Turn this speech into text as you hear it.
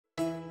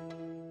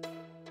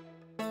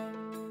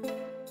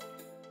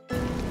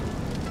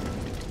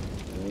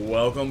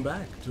Welcome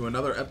back to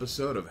another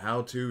episode of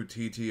How to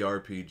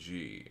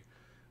TTRPG,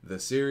 the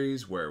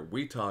series where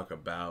we talk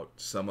about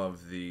some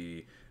of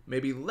the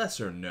maybe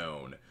lesser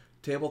known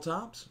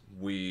tabletops.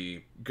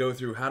 We go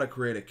through how to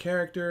create a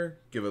character,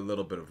 give a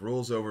little bit of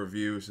rules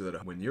overview so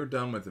that when you're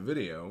done with the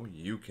video,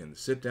 you can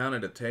sit down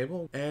at a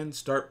table and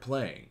start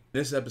playing. In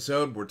this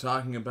episode, we're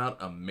talking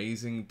about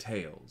Amazing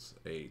Tales,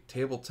 a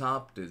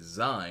tabletop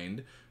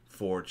designed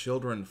for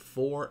children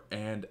 4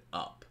 and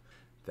up.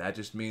 That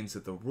just means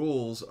that the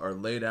rules are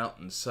laid out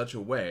in such a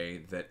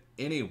way that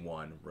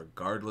anyone,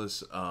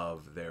 regardless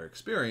of their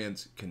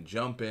experience, can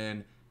jump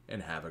in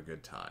and have a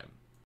good time.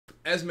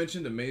 As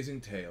mentioned,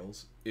 Amazing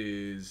Tales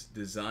is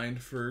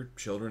designed for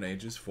children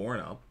ages 4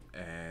 and up,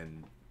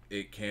 and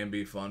it can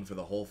be fun for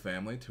the whole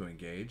family to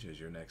engage as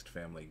your next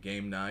family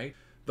game night.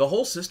 The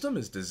whole system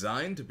is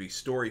designed to be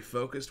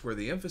story-focused, where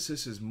the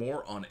emphasis is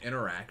more on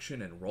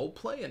interaction and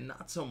roleplay and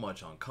not so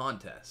much on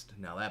contest.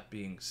 Now, that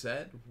being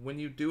said, when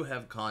you do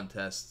have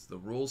contests, the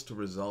rules to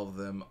resolve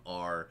them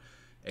are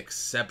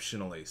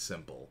exceptionally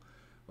simple,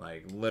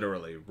 like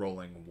literally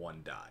rolling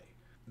one die.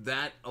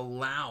 That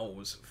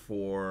allows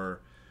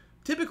for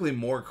typically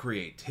more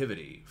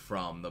creativity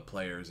from the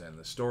players and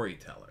the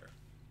storyteller.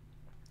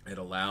 It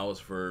allows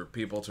for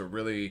people to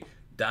really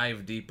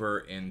dive deeper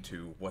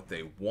into what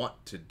they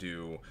want to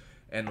do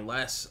and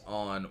less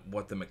on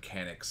what the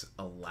mechanics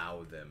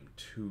allow them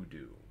to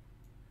do.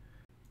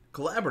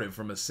 Collaborative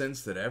from a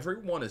sense that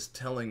everyone is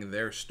telling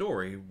their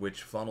story,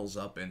 which funnels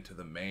up into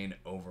the main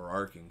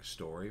overarching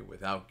story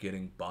without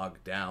getting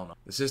bogged down.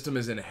 The system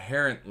is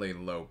inherently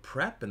low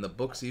prep, and the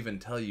books even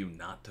tell you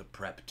not to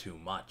prep too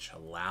much.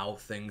 Allow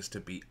things to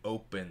be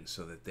open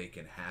so that they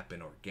can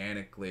happen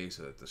organically,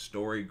 so that the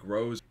story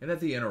grows and that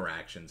the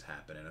interactions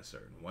happen in a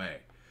certain way.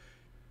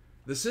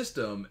 The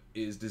system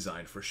is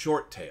designed for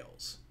short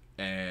tales,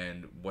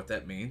 and what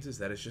that means is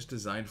that it's just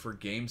designed for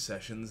game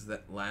sessions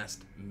that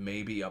last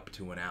maybe up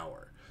to an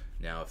hour.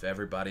 Now, if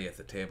everybody at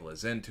the table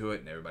is into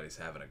it and everybody's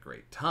having a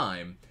great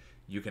time,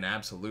 you can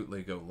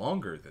absolutely go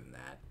longer than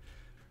that.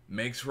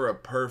 Makes for a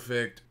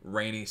perfect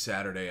rainy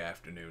Saturday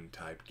afternoon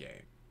type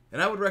game.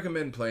 And I would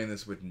recommend playing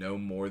this with no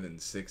more than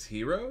 6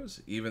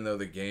 heroes. Even though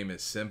the game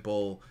is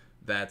simple,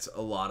 that's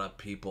a lot of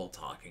people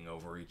talking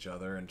over each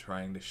other and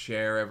trying to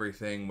share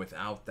everything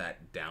without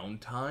that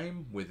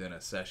downtime within a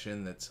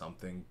session that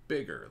something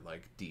bigger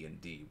like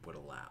D&D would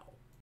allow.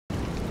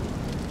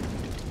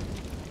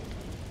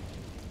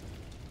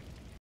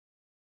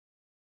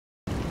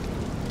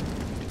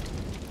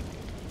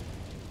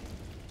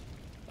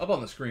 Up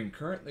on the screen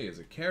currently is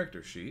a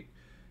character sheet,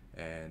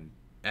 and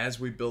as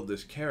we build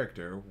this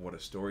character, what a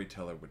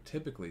storyteller would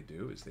typically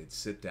do is they'd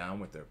sit down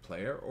with their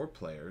player or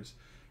players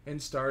and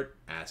start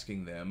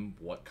asking them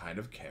what kind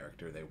of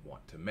character they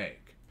want to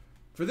make.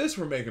 For this,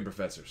 we're making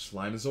Professor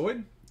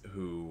Slimazoid,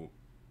 who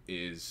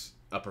is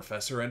a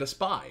professor and a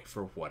spy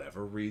for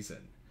whatever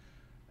reason.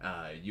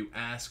 You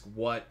ask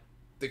what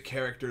the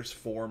character's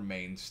 4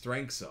 main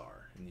strengths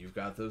are, and you've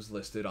got those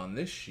listed on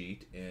this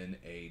sheet in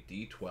a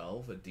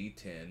D12, a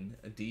D10,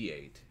 a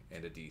D8,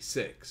 and a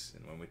D6.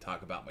 And when we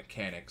talk about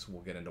mechanics,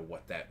 we'll get into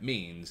what that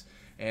means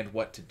and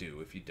what to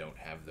do if you don't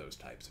have those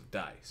types of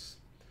dice.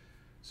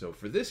 So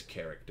for this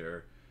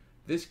character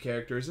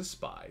is a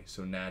spy,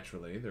 so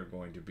naturally they're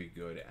going to be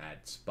good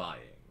at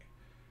spying.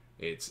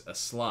 It's a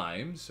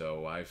slime,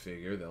 so I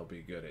figure they'll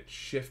be good at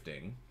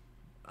shifting.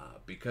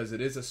 Because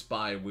it is a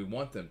spy, we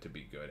want them to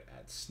be good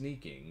at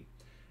sneaking,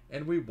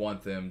 and we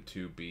want them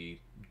to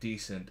be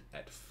decent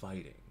at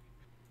fighting.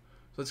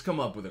 So let's come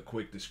up with a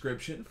quick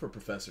description for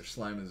Professor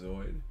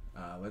Slimazoid.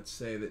 Let's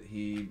say that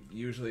he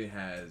usually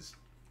has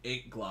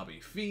 8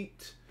 globby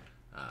feet,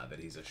 that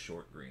he's a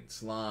short green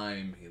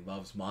slime, he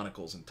loves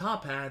monocles and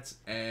top hats,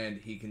 and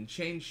he can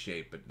change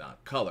shape but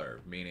not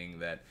color, meaning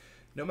that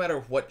no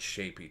matter what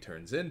shape he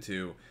turns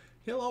into,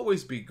 he'll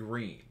always be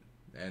green.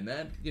 And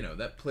that,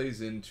 that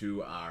plays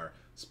into our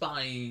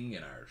spying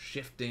and our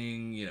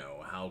shifting,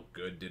 how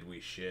good did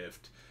we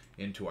shift,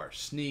 into our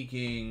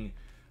sneaking.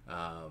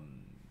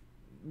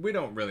 We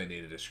don't really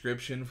need a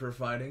description for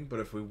fighting, but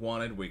if we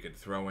wanted, we could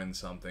throw in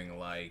something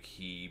like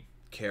he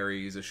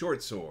carries a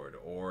short sword,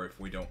 or if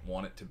we don't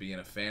want it to be in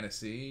a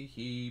fantasy,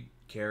 he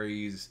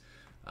carries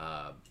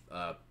a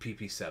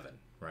PP7,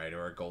 right,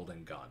 or a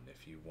golden gun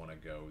if you want to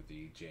go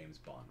the James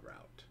Bond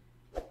route.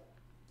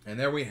 And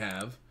there we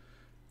have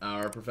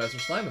our Professor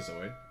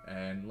Slimazoid,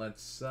 and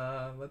let's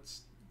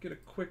get a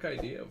quick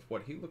idea of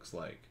what he looks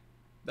like.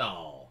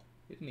 Oh,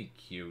 isn't he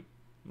cute?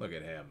 Look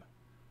at him.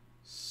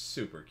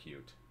 Super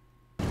cute.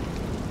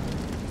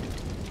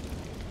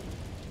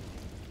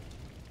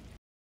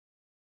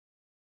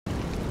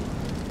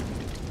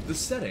 The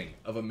setting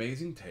of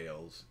Amazing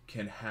Tales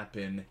can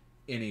happen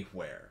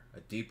anywhere. A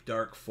deep,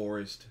 dark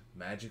forest,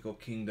 magical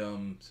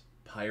kingdoms,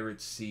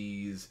 pirate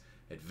seas,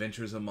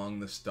 adventures among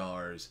the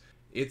stars.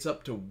 It's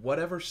up to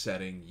whatever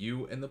setting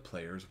you and the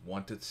players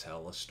want to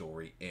tell a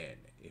story in.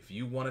 If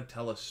you want to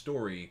tell a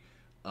story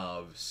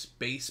of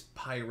space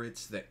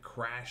pirates that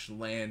crash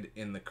land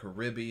in the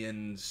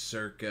Caribbean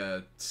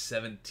circa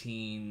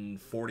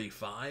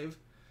 1745,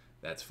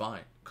 That's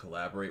fine.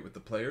 Collaborate with the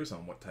players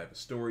on what type of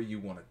story you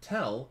want to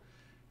tell,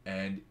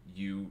 and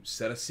you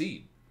set a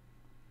seed.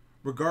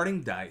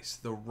 Regarding dice,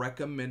 the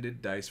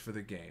recommended dice for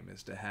the game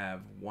is to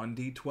have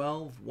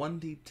 1d12,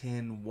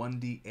 1d10,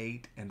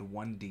 1d8, and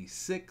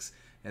 1d6,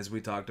 as we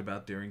talked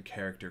about during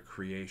character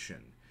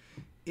creation.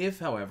 If,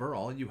 however,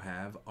 all you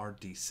have are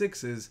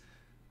d6s,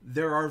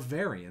 there are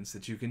variants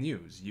that you can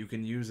use. You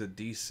can use a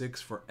d6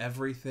 for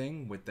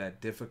everything, with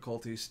that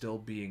difficulty still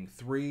being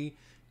 3.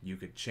 You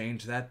could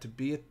change that to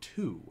be a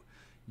 2.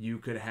 You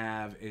could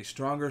have a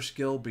stronger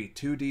skill be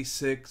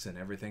 2d6 and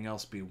everything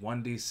else be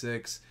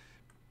 1d6.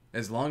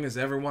 As long as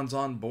everyone's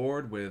on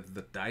board with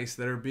the dice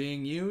that are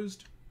being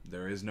used,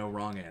 there is no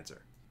wrong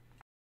answer.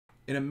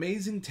 In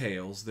Amazing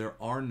Tales, there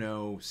are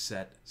no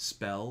set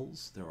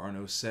spells, there are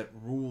no set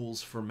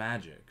rules for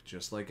magic.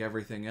 Just like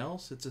everything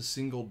else, it's a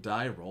single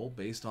die roll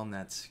based on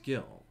that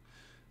skill.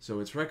 So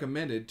it's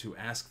recommended to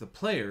ask the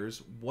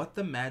players what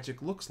the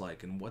magic looks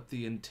like and what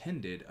the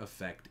intended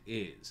effect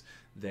is.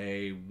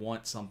 They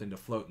want something to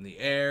float in the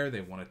air,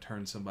 they want to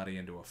turn somebody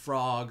into a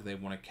frog, they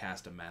want to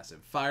cast a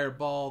massive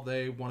fireball,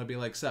 they want to be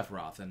like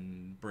Sephiroth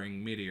and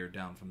bring meteor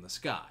down from the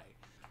sky.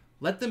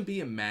 Let them be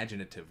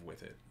imaginative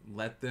with it.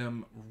 Let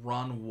them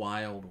run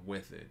wild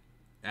with it.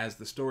 As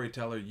the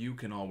storyteller, you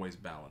can always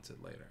balance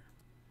it later.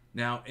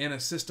 Now, in a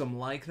system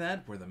like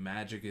that, where the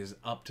magic is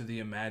up to the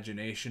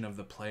imagination of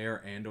the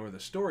player and or the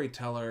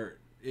storyteller,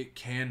 it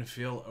can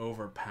feel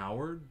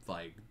overpowered,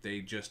 like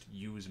they just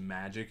use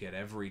magic at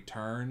every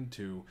turn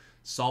to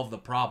solve the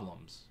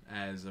problems.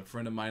 As a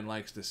friend of mine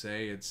likes to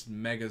say, it's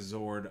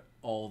Megazord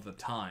all the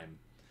time.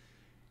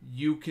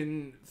 You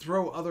can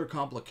throw other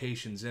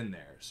complications in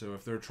there. So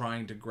if they're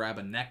trying to grab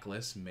a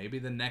necklace, maybe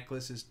the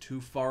necklace is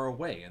too far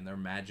away and their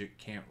magic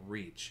can't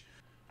reach.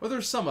 Or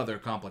there's some other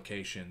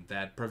complication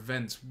that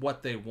prevents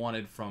what they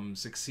wanted from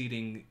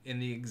succeeding in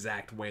the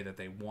exact way that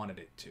they wanted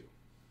it to.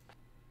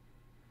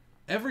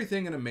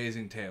 Everything in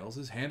Amazing Tales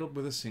is handled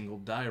with a single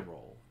die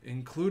roll,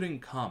 including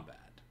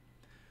combat.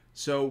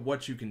 So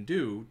what you can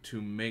do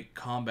to make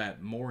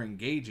combat more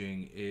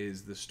engaging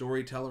is the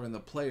storyteller and the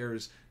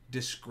players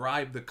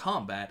describe the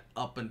combat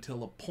up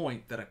until a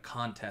point that a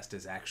contest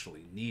is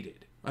actually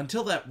needed.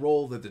 Until that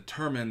roll that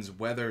determines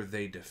whether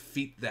they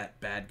defeat that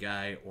bad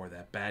guy or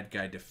that bad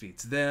guy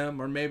defeats them,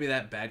 or maybe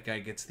that bad guy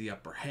gets the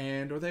upper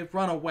hand or they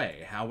run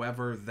away,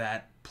 however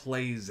that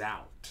plays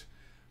out.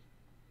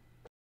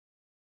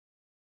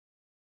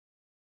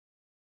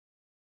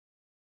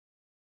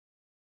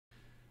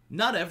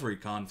 Not every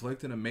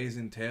conflict in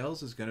Amazing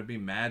Tales is going to be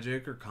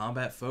magic or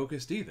combat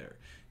focused either.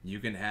 You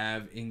can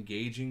have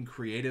engaging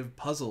creative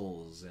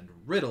puzzles and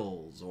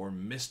riddles or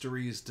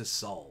mysteries to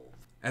solve.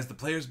 As the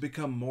players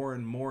become more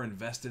and more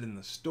invested in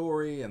the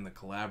story and the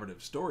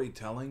collaborative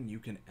storytelling, you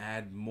can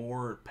add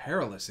more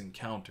perilous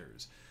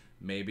encounters.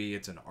 Maybe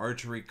it's an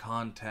archery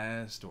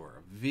contest or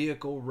a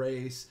vehicle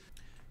race.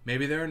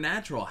 Maybe there are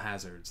natural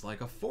hazards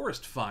like a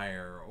forest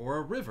fire or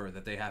a river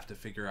that they have to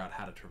figure out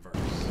how to traverse.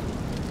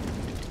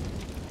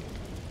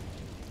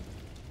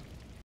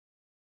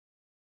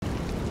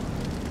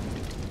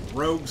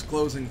 Rogue's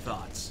closing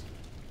thoughts.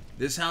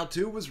 This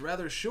how-to was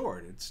rather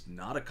short. It's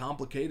not a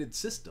complicated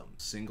system.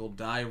 Single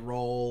die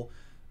roll,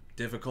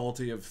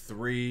 difficulty of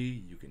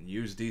 3, you can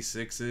use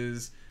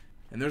d6s,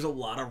 and there's a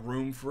lot of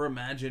room for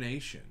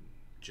imagination.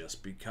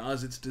 Just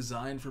because it's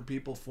designed for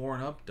people 4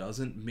 and up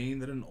doesn't mean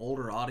that an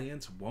older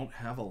audience won't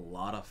have a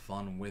lot of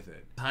fun with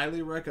it.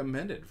 Highly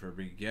recommended for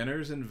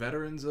beginners and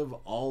veterans of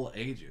all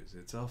ages.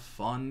 It's a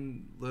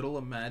fun little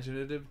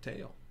imaginative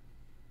tale.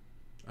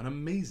 An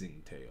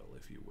amazing tale,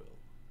 if you will.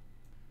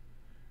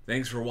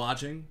 Thanks for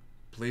watching.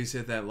 Please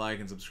hit that like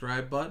and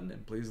subscribe button,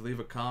 and please leave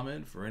a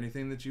comment for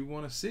anything that you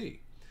want to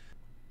see.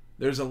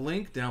 There's a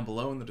link down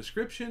below in the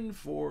description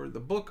for the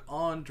book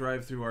on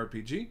DriveThru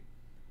RPG.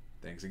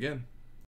 Thanks again.